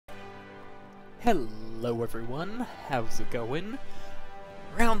Hello everyone, how's it going?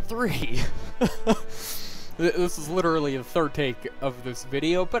 Round 3! This is literally the third take of this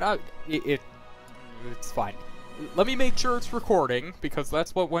video, but it's fine. Let me make sure it's recording, because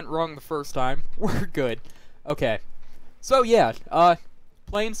that's what went wrong the first time. We're good. Okay. So yeah,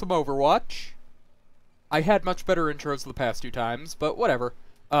 playing some Overwatch. I had much better intros the past two times, but whatever.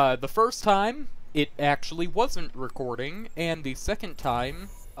 The first time, it actually wasn't recording, and the second time,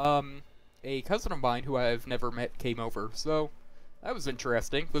 a cousin of mine who I've never met came over, so that was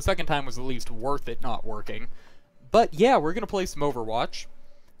interesting. The second time was at least worth it not working. But yeah, we're gonna play some Overwatch.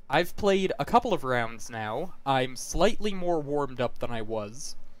 I've played a couple of rounds now. I'm slightly more warmed up than I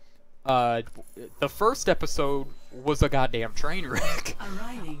was. The first episode was a goddamn train wreck.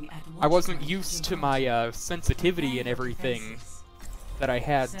 I wasn't used to my sensitivity and everything that I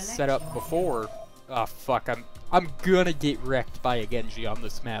had set up before. Oh fuck, I'm gonna get wrecked by a Genji on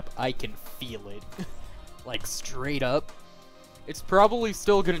this map. I can feel it. Like, straight up. It's probably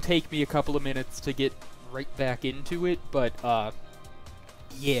still gonna take me a couple of minutes to get right back into it, but,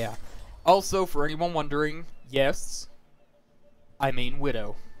 yeah. Also, for anyone wondering, yes, I main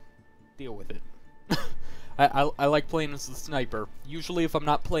Widow. Deal with it. I like playing as the sniper. Usually if I'm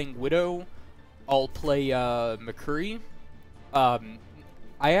not playing Widow, I'll play, McCree.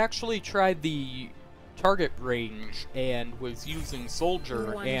 I actually tried the target range and was using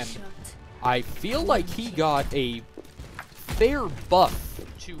Soldier, and I feel like he got a fair buff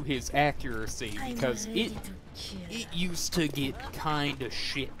to his accuracy, because it used to get kinda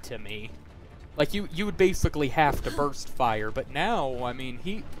shit to me. Like, you would basically have to burst fire, but now, I mean,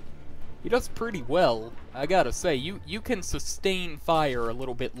 he does pretty well. I gotta say, you can sustain fire a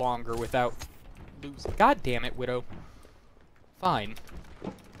little bit longer without losing. God damn it, Widow. Fine.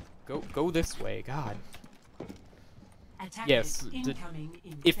 Go this way, God. Yes,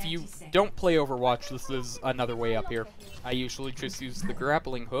 if you don't play Overwatch, this is another way up here. I usually just use the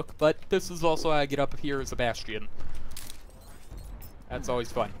grappling hook, but this is also how I get up here as a Bastion. That's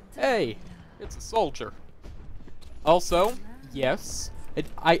always fun. Hey, it's a soldier. Also, yes,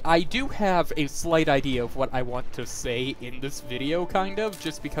 I do have a slight idea of what I want to say in this video, kind of,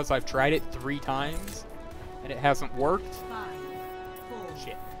 just because I've tried it 3 times, and it hasn't worked.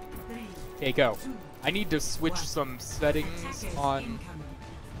 Shit. Okay, go. I need to switch some settings on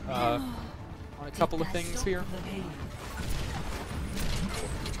a couple of things here.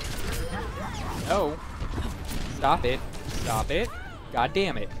 No. Stop it. Stop it. God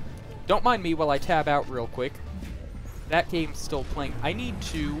damn it. Don't mind me while I tab out real quick. That game's still playing.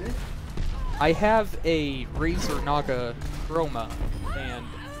 I have a Razer Naga Chroma, and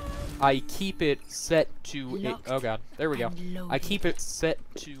I keep it set to oh god, there we go. I keep it set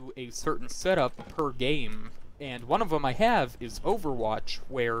to a certain setup per game, and one of them I have is Overwatch,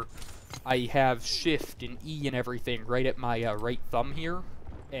 where I have Shift and E and everything right at my right thumb here,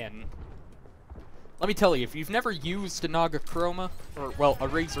 and let me tell you, if you've never used a Naga Chroma, or, well, a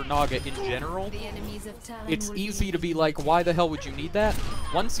Razer Naga in general, it's easy to be like, why the hell would you need that?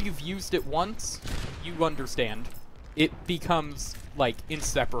 Once you've used it once, you understand. It becomes, like,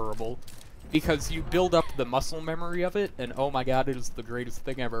 inseparable, because you build up the muscle memory of it, and oh my god, it is the greatest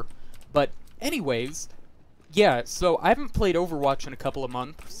thing ever. But anyways, yeah, so I haven't played Overwatch in a couple of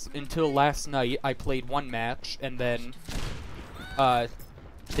months. Until last night, I played 1 match, and then,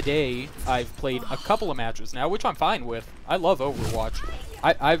 today, I've played a couple of matches now, which I'm fine with. I love Overwatch.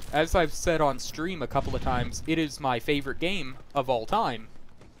 As I've said on stream a couple of times, it is my favorite game of all time.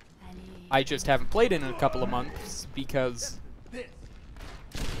 I just haven't played it in a couple of months, because...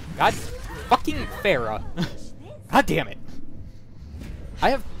 God fucking Pharah. God damn it. I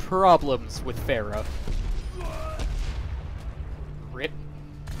have problems with Pharah. Rip.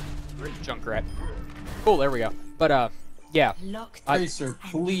 Rip Junkrat. Cool, there we go. But, yeah. Tracer,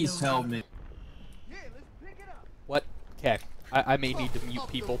 please help me. What? Okay. I may need to mute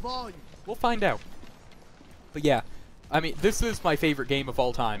people. We'll find out. But yeah. I mean, this is my favorite game of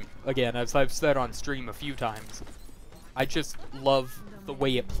all time. Again, as I've said on stream a few times. I just love the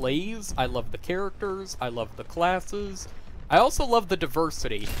way it plays. I love the characters. I love the classes. I also love the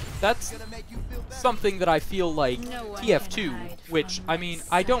diversity. That's something that I feel like TF2, which, I mean,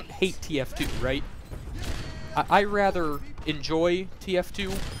 I don't hate TF2, right? I rather enjoy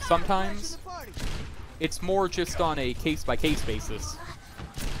TF2 sometimes. It's more just on a case-by-case basis.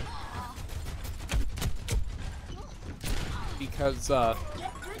 Because,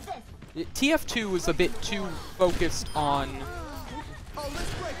 TF2 is a bit too focused on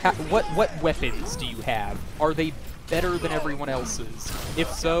what weapons do you have? Are they better than everyone else's?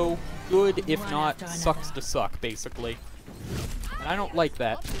 If so, good. If not, sucks to suck, basically. And I don't like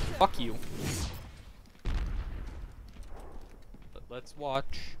that. Fuck you. But let's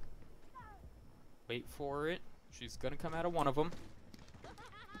watch. Wait for it. She's gonna come out of one of them.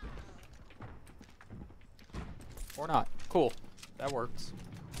 Or not. Cool. That works.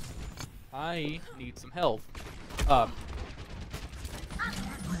 I need some health.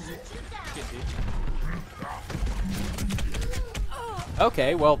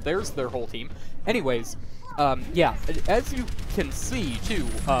 Okay, well, there's their whole team. Anyways, yeah, as you can see, too,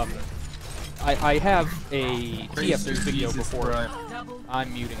 I have a TF2 video before.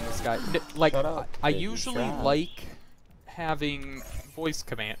 I'm muting this guy. Like, I usually like having voice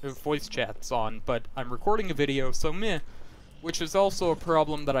chats on, but I'm recording a video, so meh. Which is also a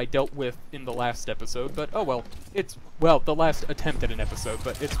problem that I dealt with in the last episode, but oh well. It's, well, the last attempt at an episode,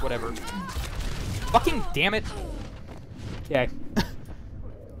 but it's whatever. Fucking damn it! Okay.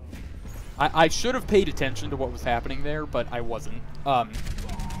 I should have paid attention to what was happening there, but I wasn't.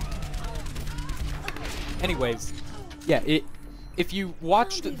 Anyways, yeah, if you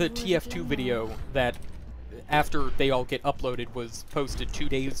watched the TF2 video that, after they all get uploaded, was posted 2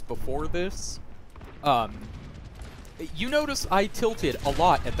 days before this, you notice I tilted a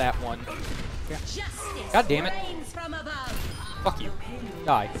lot at that one. Yeah. God damn it. Fuck you.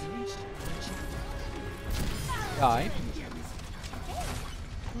 Die. Die.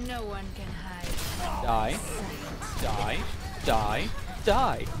 No one can hide. Die. Die. Die.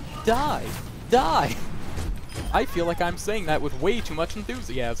 Die. Die. Die. I feel like I'm saying that with way too much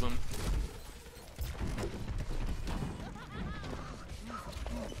enthusiasm.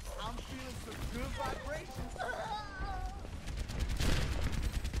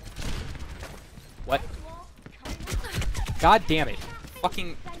 What? God damn it.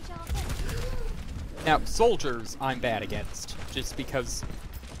 Fucking... Now, soldiers I'm bad against, just because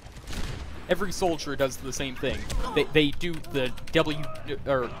every soldier does the same thing. They do the W,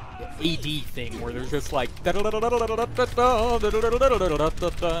 or AD thing, where they're just like... And I'm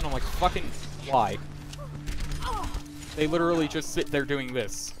like, fucking... Why? They literally just sit there doing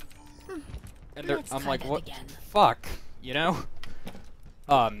this. And I'm like, what? Fuck, you know?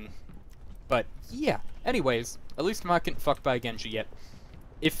 But, yeah. Anyways, at least I'm not getting fucked by a Genji yet.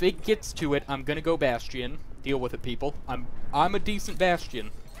 If it gets to it, I'm gonna go Bastion. Deal with it, people. I'm a decent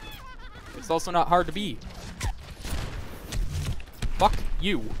Bastion. It's also not hard to be. Fuck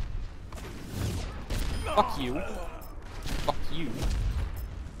you. Fuck you. Fuck you.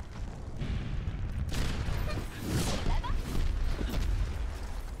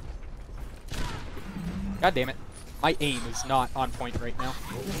 God damn it. My aim is not on point right now.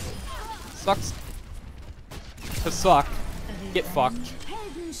 Sucks to suck. Get fucked.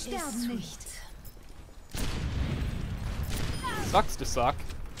 Sucks to suck.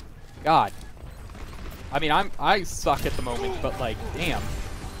 God. I mean, I suck at the moment, but like, damn.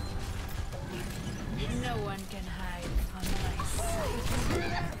 No one can hide on my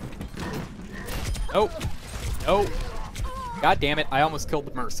side. Nope. Nope. God damn it, I almost killed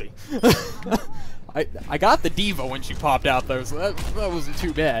the Mercy. I got the Diva when she popped out though, so that wasn't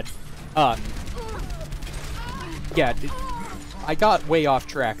too bad. Yeah, I got way off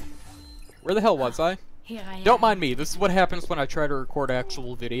track. Where the hell was I? Here I am. Don't mind me, this is what happens when I try to record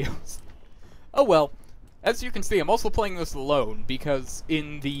actual videos. Oh well, as you can see, I'm also playing this alone, because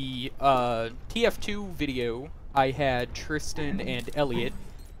in the TF2 video, I had Tristan and Elliot,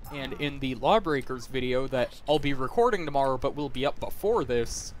 and in the Lawbreakers video that I'll be recording tomorrow but will be up before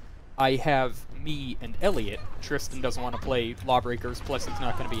this, I have me and Elliot. Tristan doesn't want to play Lawbreakers, plus he's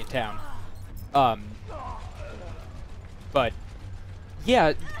not going to be in town. But,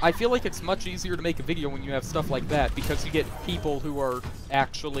 yeah, I feel like it's much easier to make a video when you have stuff like that, because you get people who are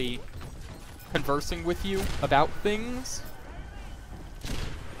actually conversing with you about things.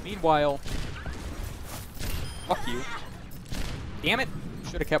 Meanwhile, fuck you. Damn it!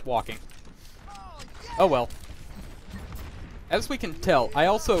 Should have kept walking. Oh well. As we can tell, I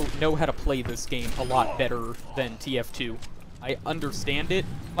also know how to play this game a lot better than TF2. I understand it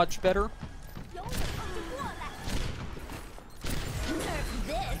much better.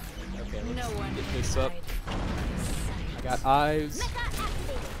 Okay, let's get this up. I got eyes.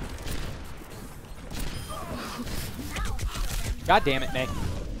 God damn it, May.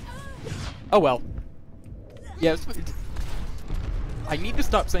 Oh well. Yes, I need to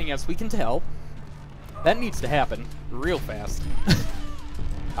stop saying as we can tell. That needs to happen real fast.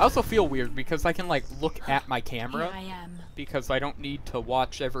 I also feel weird because I can like look at my camera because I don't need to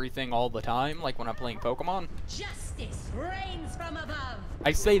watch everything all the time like when I'm playing Pokemon. Justice reigns from above.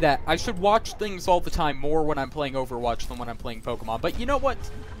 I say that. I should watch things all the time more when I'm playing Overwatch than when I'm playing Pokemon. But you know what?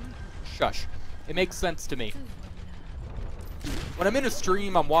 Shush. It makes sense to me. When I'm in a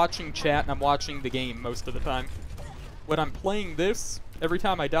stream, I'm watching chat and I'm watching the game most of the time. When I'm playing this, every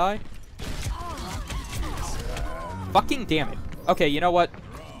time I die... Fucking damn it. Okay, you know what?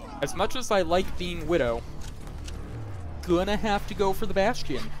 As much as I like being Widow, gonna have to go for the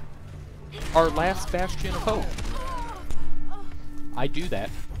Bastion. Our last Bastion of Hope. I do that.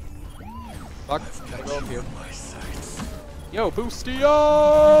 Fuck, gotta go up here. Yo,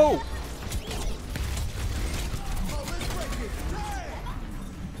 Boostio!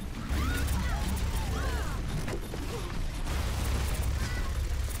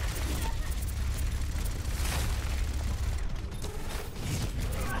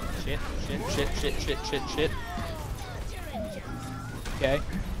 Shit. Okay.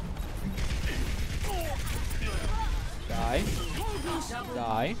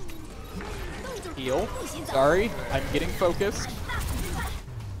 Die. Heal. Sorry, I'm getting focused.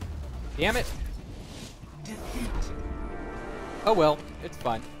 Damn it. Oh well, it's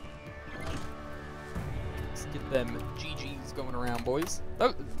fine. Let's get them GGs going around, boys.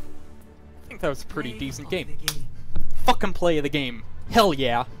 I think that was a pretty decent game. Fucking play of the game. Hell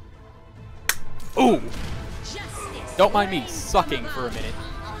yeah. Ooh! Don't mind me sucking for a minute.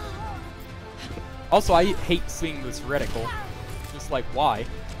 Also, I hate seeing this reticle. Just like, why?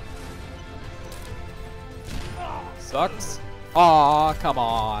 Sucks. Aw, come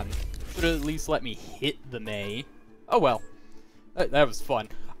on. Should at least let me hit the Mei. Oh well. That was fun.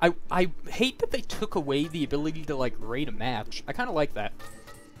 I hate that they took away the ability to, like, rate a match. I kind of like that.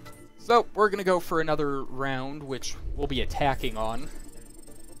 So, we're gonna go for another round, which we'll be attacking on.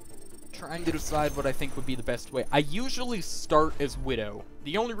 Trying to decide what I think would be the best way. I usually start as Widow.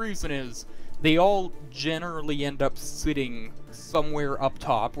 The only reason is they all generally end up sitting somewhere up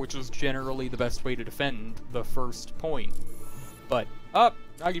top, which is generally the best way to defend the first point. But, not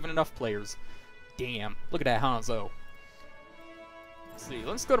even enough players. Damn, look at that Hanzo. Let's see,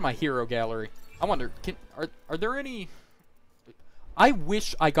 let's go to my hero gallery. I wonder, are there any... I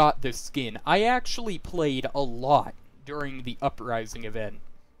wish I got this skin. I actually played a lot during the Uprising event.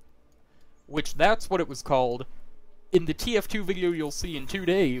 Which, that's what it was called. In the TF2 video you'll see in 2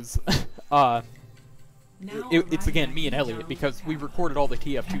 days, it's again me and Elliot, because we recorded all the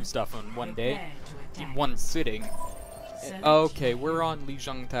TF2 stuff on one day, in one sitting. Okay, we're on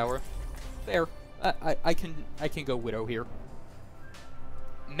Lijiang Tower. There. I can go Widow here.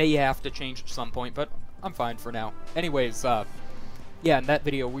 May have to change at some point, but I'm fine for now. Anyways, yeah, in that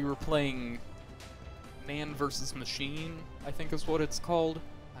video we were playing Man vs. Machine, I think is what it's called.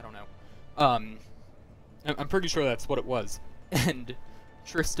 I don't know. I'm pretty sure that's what it was. And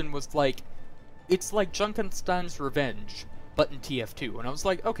Tristan was like, it's like Junkenstein's Revenge, but in TF2. And I was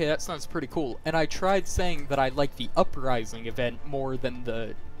like, okay, that sounds pretty cool. And I tried saying that I like the Uprising event more than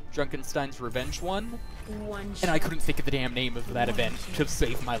the Junkenstein's Revenge one. And I couldn't think of the damn name of that event to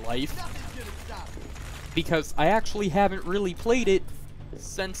save my life. Because I actually haven't really played it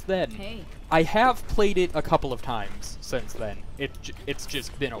since then. Hey. I have played it a couple of times since then. It's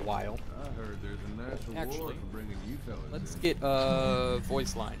just been a while. I heard there's a national Actually, award for bringing you fellas let's in. get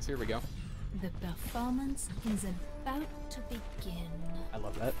voice lines. Here we go. The performance is about to begin. I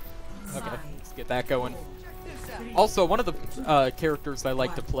love that. Okay, let's get that going. Also, one of the characters I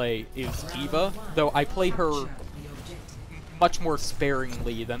like to play is Diva, though I play her much more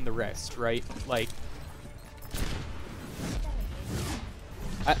sparingly than the rest, right? Like,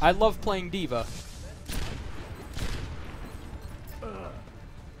 I love playing Diva.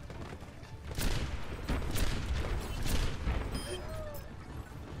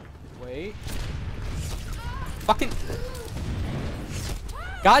 Wait. Fucking...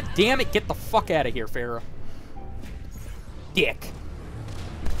 God damn it, get the fuck out of here, Farah. Dick.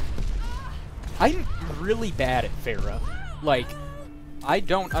 I'm really bad at Farah. Like, I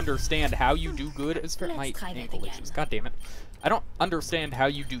don't understand how you do good as Farah. My ankle itches. God damn it. I don't understand how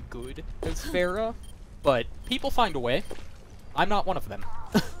you do good as Farah, but people find a way. I'm not one of them.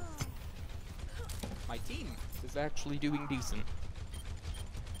 My team is actually doing decent.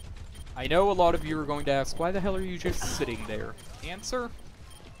 I know a lot of you are going to ask, why the hell are you just sitting there? Answer?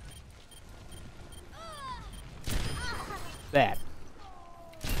 That.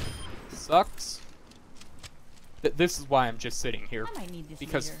 Sucks. This is why I'm just sitting here.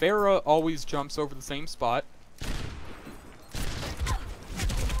 Because Farah always jumps over the same spot.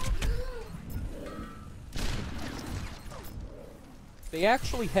 They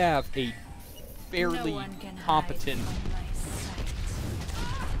actually have a fairly competent...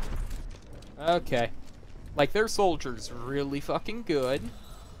 Okay. Like, their soldiers really fucking good.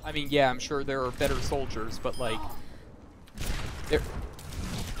 I mean, yeah, I'm sure there are better soldiers, but, like... They're...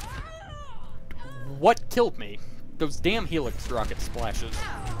 What killed me? those damn Helix rocket splashes.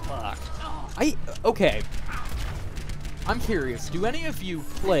 Fuck. Okay. I'm curious, do any of you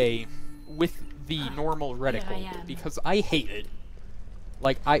play with the normal reticle? Because I hate it.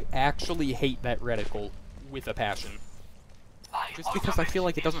 Like, I actually hate that reticle with a passion. Just because I feel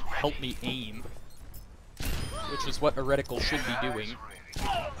like it doesn't help me aim. Which is what a reticle should be doing.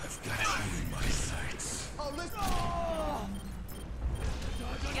 I've got you in my sights.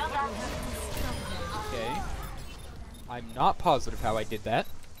 Okay. I'm not positive how I did that.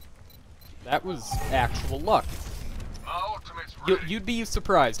 That was actual luck. You'd be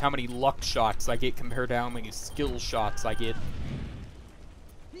surprised how many luck shots I get compared to how many skill shots I get.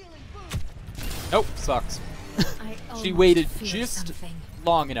 Nope, sucks. She waited just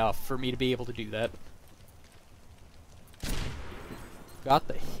long enough for me to be able to do that. Got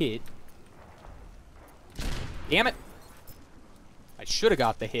the hit. Damn it! I should have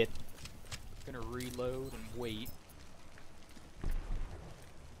got the hit. Gonna reload and wait.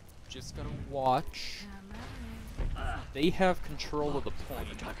 Just gonna watch. They have control of the point.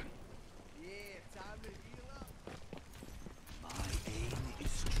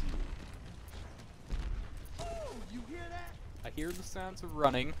 I hear the sounds of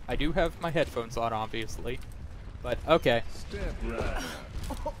running. I do have my headphones on, obviously. But, okay. Step right.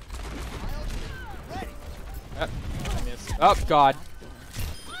 I missed. Oh, God.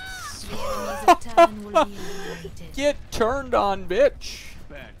 Get turned on, bitch!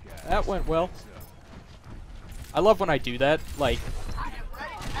 That went well. I love when I do that, like...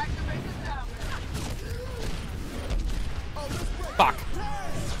 Fuck!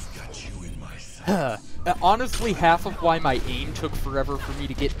 Honestly, half of why my aim took forever for me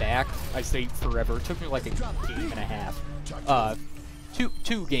to get back, I say forever, it took me like a game and a half.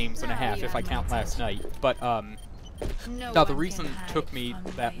 Two games and a half if I count last night. But, no, the reason it took me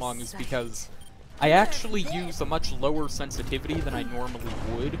that long is because I actually use a much lower sensitivity than I normally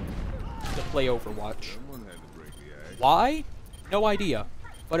would to play Overwatch. Why? No idea,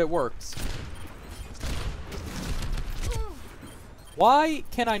 but it works. Why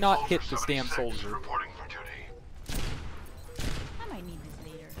can I not hit this damn soldier?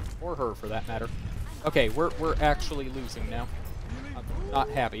 Or her, for that matter. Okay, we're actually losing now. I'm not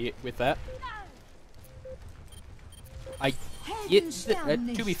happy with that.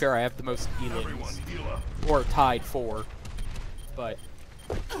 To be fair, I have the most elims, or tied for, but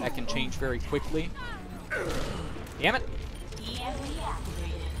that can change very quickly. Damn it!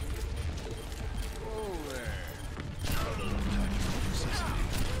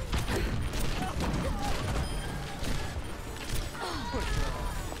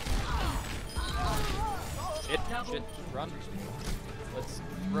 Shit, run. Let's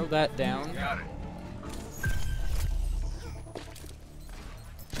throw that down.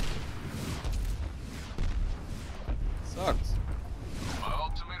 Sucks. My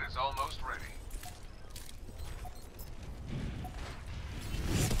ultimate is almost ready.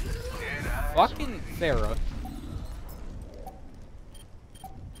 Fucking Farah.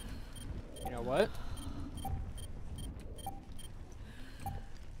 You know what?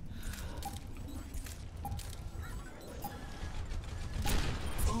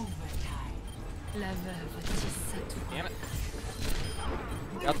 Damn it.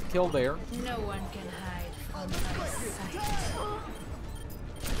 Got the kill there. No one can hide from my sight.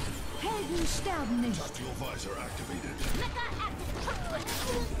 Industrial visor activated.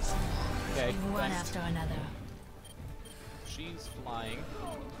 Okay, One thanks. after another. She's flying.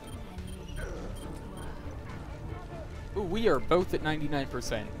 Ooh, we are both at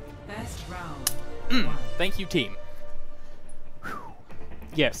 99%. Best round. Thank you, team.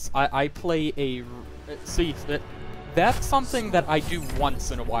 Yes, I play a... See, that's something that I do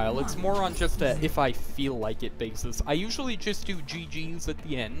once in a while. It's more on just a if I feel like it basis. I usually just do GGs at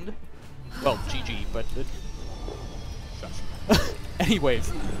the end. Well, GG, but... Shush.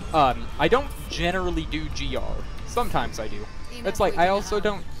 Anyways, I don't generally do GR. Sometimes I do. It's like, I also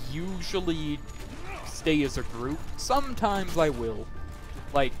don't usually stay as a group. Sometimes I will.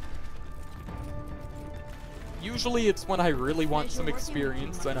 Like... Usually it's when I really want some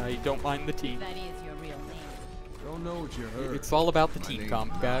experience and I don't mind the team. That is your real name. Don't know what you heard. It's all about the team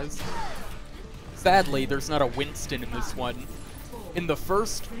comp, guys. Sadly, there's not a Winston in this one. In the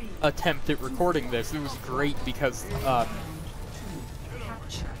first attempt at recording this, it was great because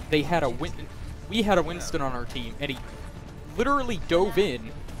we had a Winston on our team, and he literally dove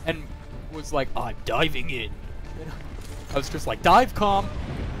in and was like, "I'm diving in." I was just like, "Dive calm,"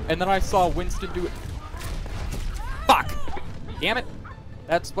 and then I saw Winston do it. Fuck! Damn it!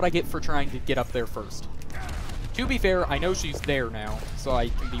 That's what I get for trying to get up there first. To be fair, I know she's there now, so I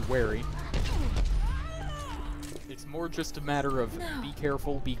can be wary. more just a matter of be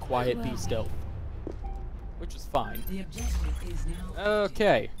careful, be quiet, be stealth. Which is fine. The objective is now.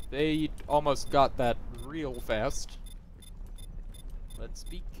 Okay, they almost got that real fast. Let's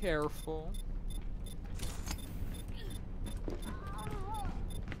be careful.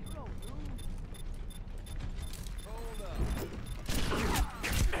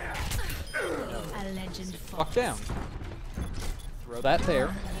 A legend Fuck down. Throw that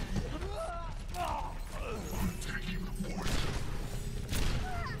there.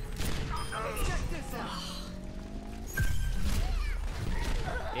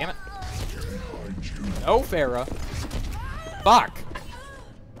 Damn it. No, Farah. Fuck!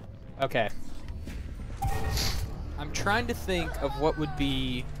 Okay. I'm trying to think of what would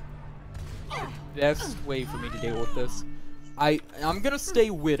be the best way for me to deal with this. I'm gonna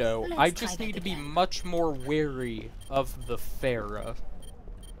stay Widow. I just need to be much more wary of the Farah.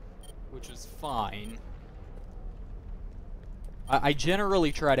 Which is fine. I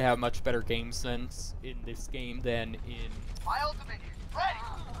generally try to have much better game sense in this game than in My ultimate is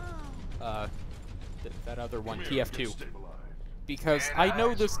ready. that other one, TF2. Because I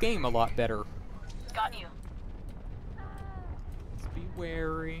know this game a lot better. Got you. Let's be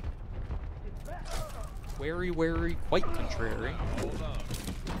wary. Wary, wary, quite contrary.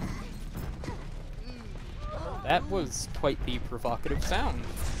 That was quite the provocative sound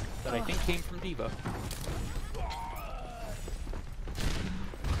that I think came from Diva.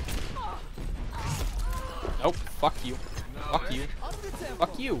 Nope, fuck you. Fuck you.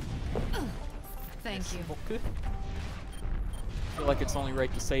 Fuck you. Thank you. Okay. I feel like it's only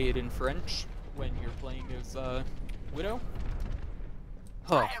right to say it in French when you're playing as Widow.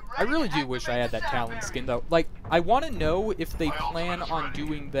 Huh. I really do wish I had that Talon skin though. Like, I want to know if they plan on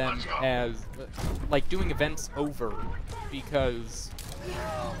doing them as, like, doing events over, because...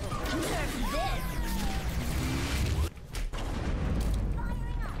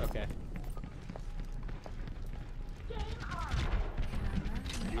 Okay.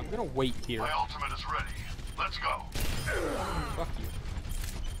 I'm gonna wait here. My ultimate is ready. Let's go. Fuck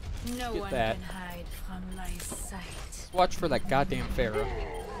you. No Get one that. can hide from my sight. Watch for that goddamn Pharaoh.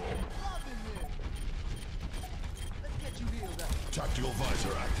 Tactical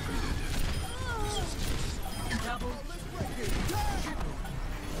visor activated.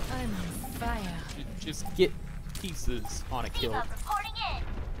 I'm on fire. Just get pieces on a kill. Reporting in.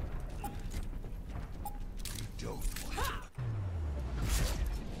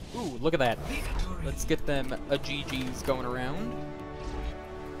 Ooh, look at that. Let's get them a GG's going around.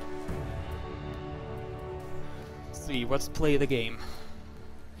 Let's see, let's play the game.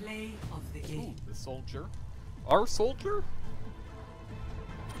 Play of the Ooh, game. the soldier. Our soldier?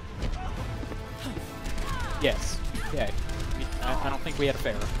 Yes. Okay. I don't think we had a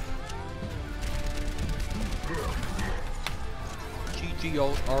fair. GG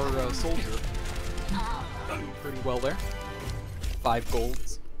our soldier. Pretty well there. 5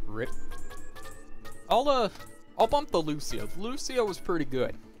 golds. Rip. I'll bump the Lucio. Lucio was pretty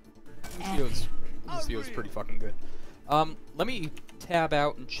good. Lucio's pretty fucking good. Let me tab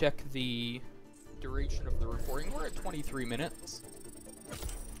out and check the duration of the recording. We're at 23 minutes.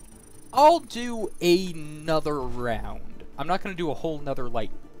 I'll do another round. I'm not gonna do a whole nother, like,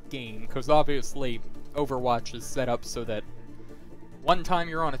 game, because obviously Overwatch is set up so that one time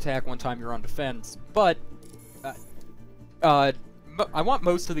you're on attack, one time you're on defense, but I want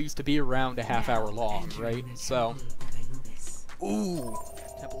most of these to be around a half hour long, right? So, ooh,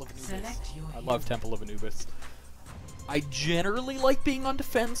 Temple of Anubis. I love Temple of Anubis. I generally like being on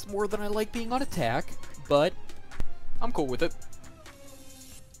defense more than I like being on attack, but I'm cool with it.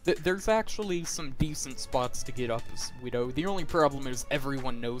 There's actually some decent spots to get up as Widow. The only problem is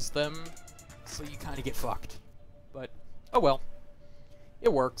everyone knows them, so you kind of get fucked. But, oh well.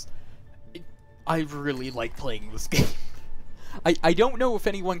 It works. I really like playing this game. I don't know if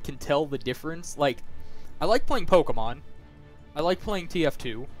anyone can tell the difference. Like, I like playing Pokemon. I like playing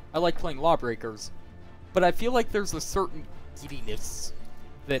TF2. I like playing Lawbreakers. But I feel like there's a certain giddiness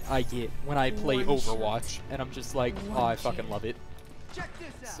that I get when I play Overwatch. And I'm just like, oh, I fucking love it.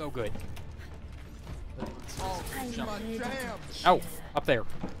 So good. Jump. Oh, up there.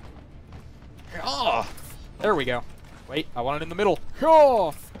 Oh, there we go. Wait, I want it in the middle.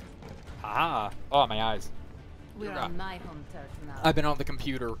 Oh, ah. Oh, my eyes. We're on my home turf now. I've been on the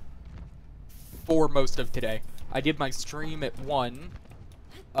computer for most of today. I did my stream at 1.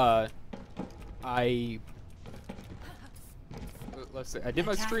 Let's see. I did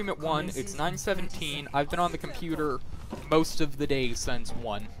my stream at 1. It's 9:17. I've been on the computer most of the day since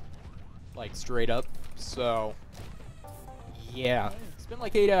 1. Like, straight up. So, yeah. It's been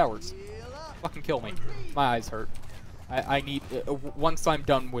like 8 hours. Fucking kill me. My eyes hurt. I need, once I'm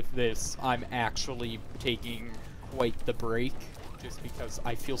done with this, I'm actually taking quite the break, just because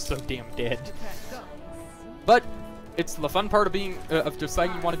I feel so damn dead. But it's the fun part of being, of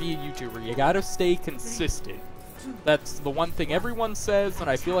deciding you want to be a YouTuber. You gotta stay consistent. That's the one thing everyone says, and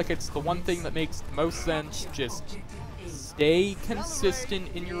I feel like it's the one thing that makes the most sense. Just stay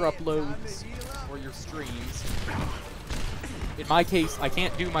consistent in your uploads or your streams. In my case, I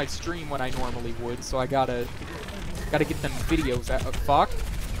can't do my stream when I normally would, so I gotta get them videos out. Fuck.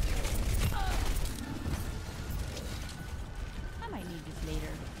 I might need this later.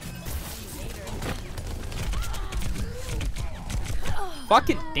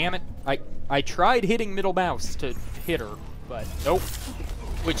 Fucking damn it. I tried hitting middle mouse to hit her, but nope.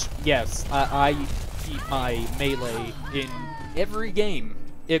 Which, yes, I keep my melee in every game,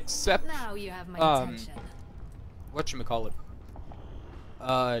 except, Now you have my attention. whatchamacallit,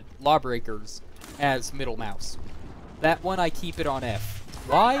 Lawbreakers as middle mouse. That one I keep it on F.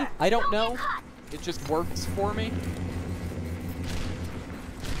 Why? I don't know. It just works for me.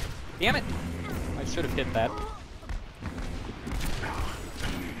 Damn it! I should have hit that.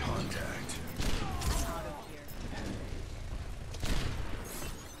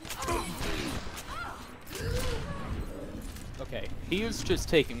 Okay, he is just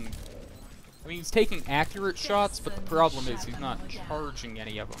taking... I mean, he's taking accurate shots, but the problem is he's not charging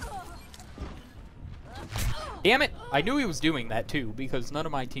any of them. Damn it! I knew he was doing that too, because none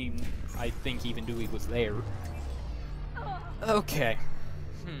of my team, I think, even knew he was there. Okay.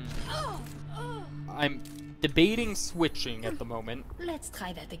 I'm debating switching at the moment. Let's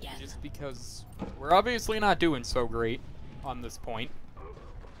try that again. Just because we're obviously not doing so great on this point.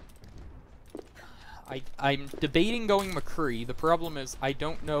 I'm debating going McCree. The problem is I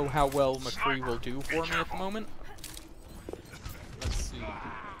don't know how well McCree will do for me at the moment. Let's see.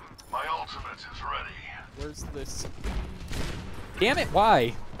 My ultimate is ready. Where's this? Damn it,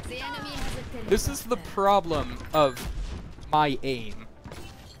 why? The enemy has a This is the problem of my aim.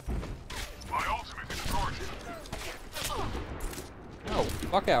 My ultimate is charging. No,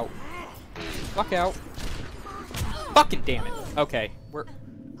 fuck out. Fuck out. Fucking damn it. Okay,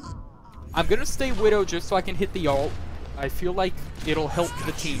 I'm gonna stay Widow just so I can hit the ult. I feel like it'll help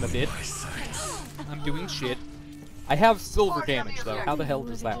the team a bit. I'm doing shit. I have silver damage though. How the hell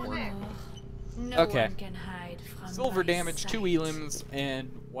does that work? No Okay. one can hide from Silver my damage, 2 sight. elims,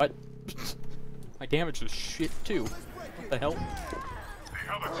 and what? My damage is shit too. What the hell? They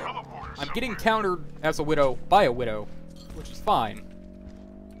have a teleporter I'm getting somewhere. countered as a Widow by a Widow, which is fine.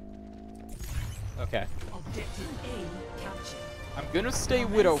 Okay. Objective A captured. I'm gonna stay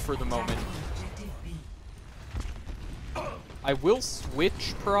Widow for the moment. Objective B. I will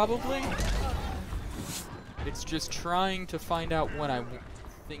switch, probably. It's just trying to find out what I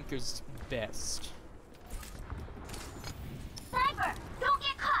think is best. Sniper, don't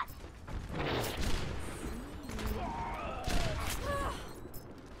get caught.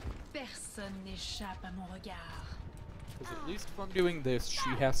 Personne n'échappe à mon regard. Because at least if I'm doing this, she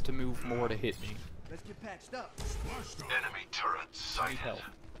has to move more to hit me. Let's get patched up. Enemy turret Need sighted. help.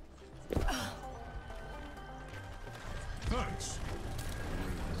 Thanks.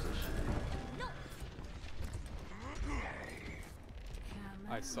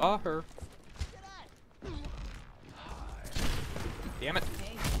 I saw her. Damn it.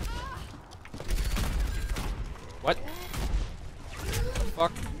 What?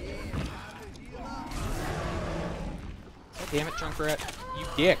 Fuck. God damn it, Junkrat. You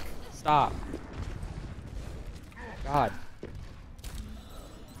dick. Stop. God.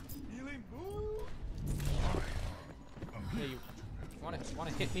 Hey, you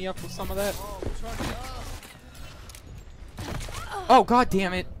wanna hit me up with some of that? Oh, god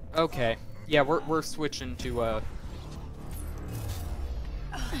damn it. Okay. Yeah, we're switching to I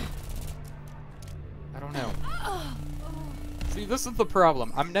don't know. See, this is the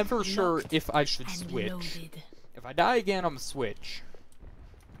problem. I'm never sure if I should switch. Loaded. If I die again, I'm switch.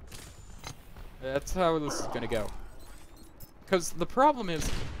 That's how this is gonna go. Because the problem is...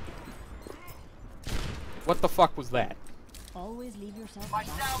 What the fuck was that? Always leave yourself My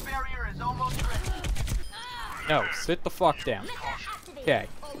alone. sound barrier is almost ready. No, sit the fuck down. Okay.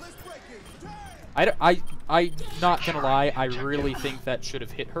 I'm not gonna lie, I really think that should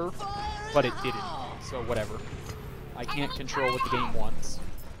have hit her, but it didn't, so whatever. I can't control what the game wants.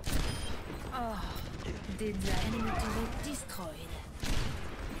 Oh, did the enemy turret destroyed?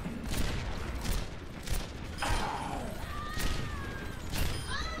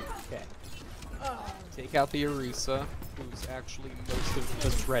 Okay. Take out the Orisa, who's actually most of the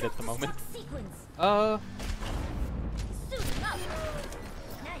threat at the moment.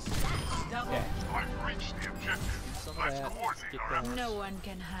 Okay. I've reached the objective. some of that. Let's get that. No one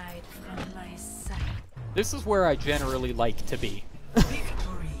can hide from my sight. This is where I generally like to be.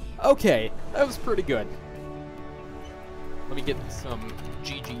 Victory. Okay, that was pretty good. Let me get some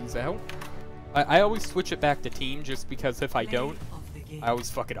GGs out. I always switch it back to team just because if I don't, Of the game. I always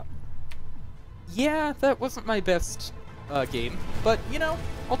fuck it up. Yeah, that wasn't my best game, but you know,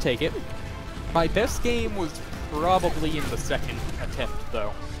 I'll take it. My best game was probably in the second attempt,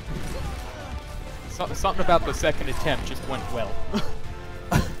 though. Something about the second attempt just went well.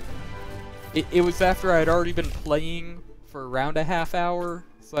 It was after I had already been playing for around a half hour,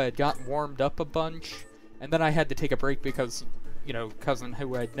 so I had gotten warmed up a bunch, and then I had to take a break because, you know, cousin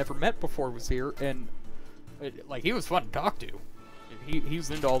who I'd never met before was here, and like he was fun to talk to. He was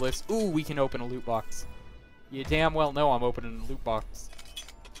into all this. Ooh, we can open a loot box. You damn well know I'm opening a loot box.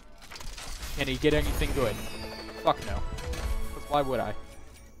 Can he get anything good? Fuck no. 'Cause why would I?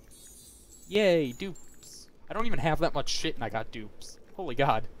 Yay, dupes. I don't even have that much shit and I got dupes. Holy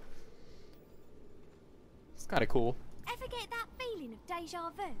god. It's kinda cool. Ever get that feeling of deja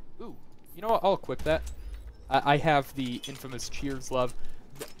vu? Ooh, you know what? I'll equip that. I have the infamous Cheers Love.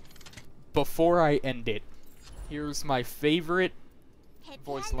 Before I end it, here's my favorite Happy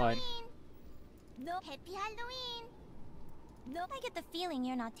voice line. Halloween. No, happy Halloween. No, I get the feeling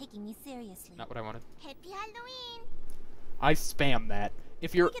you're not taking me seriously. Not what I wanted. Happy Halloween. I spam that.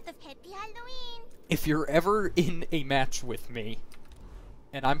 If you're I get the happy Halloween. if you're ever in a match with me,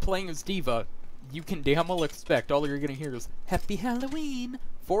 and I'm playing as Diva, you can damn well expect all you're gonna hear is Happy Halloween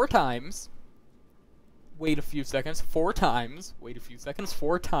 4 times. Wait a few seconds, 4 times. Wait a few seconds,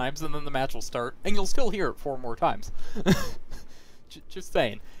 4 times, and then the match will start, and you'll still hear it 4 more times. Just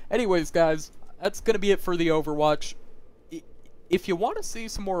saying. Anyways, guys, that's gonna be it for the Overwatch. If you want to see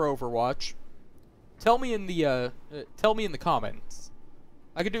some more Overwatch, tell me in the comments.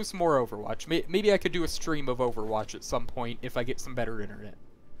 I could do some more Overwatch. Maybe I could do a stream of Overwatch at some point if I get some better internet.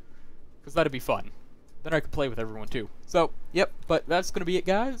 Because that'd be fun. Then I could play with everyone too. So, yep, but that's going to be it,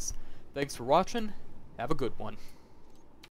 guys. Thanks for watching. Have a good one.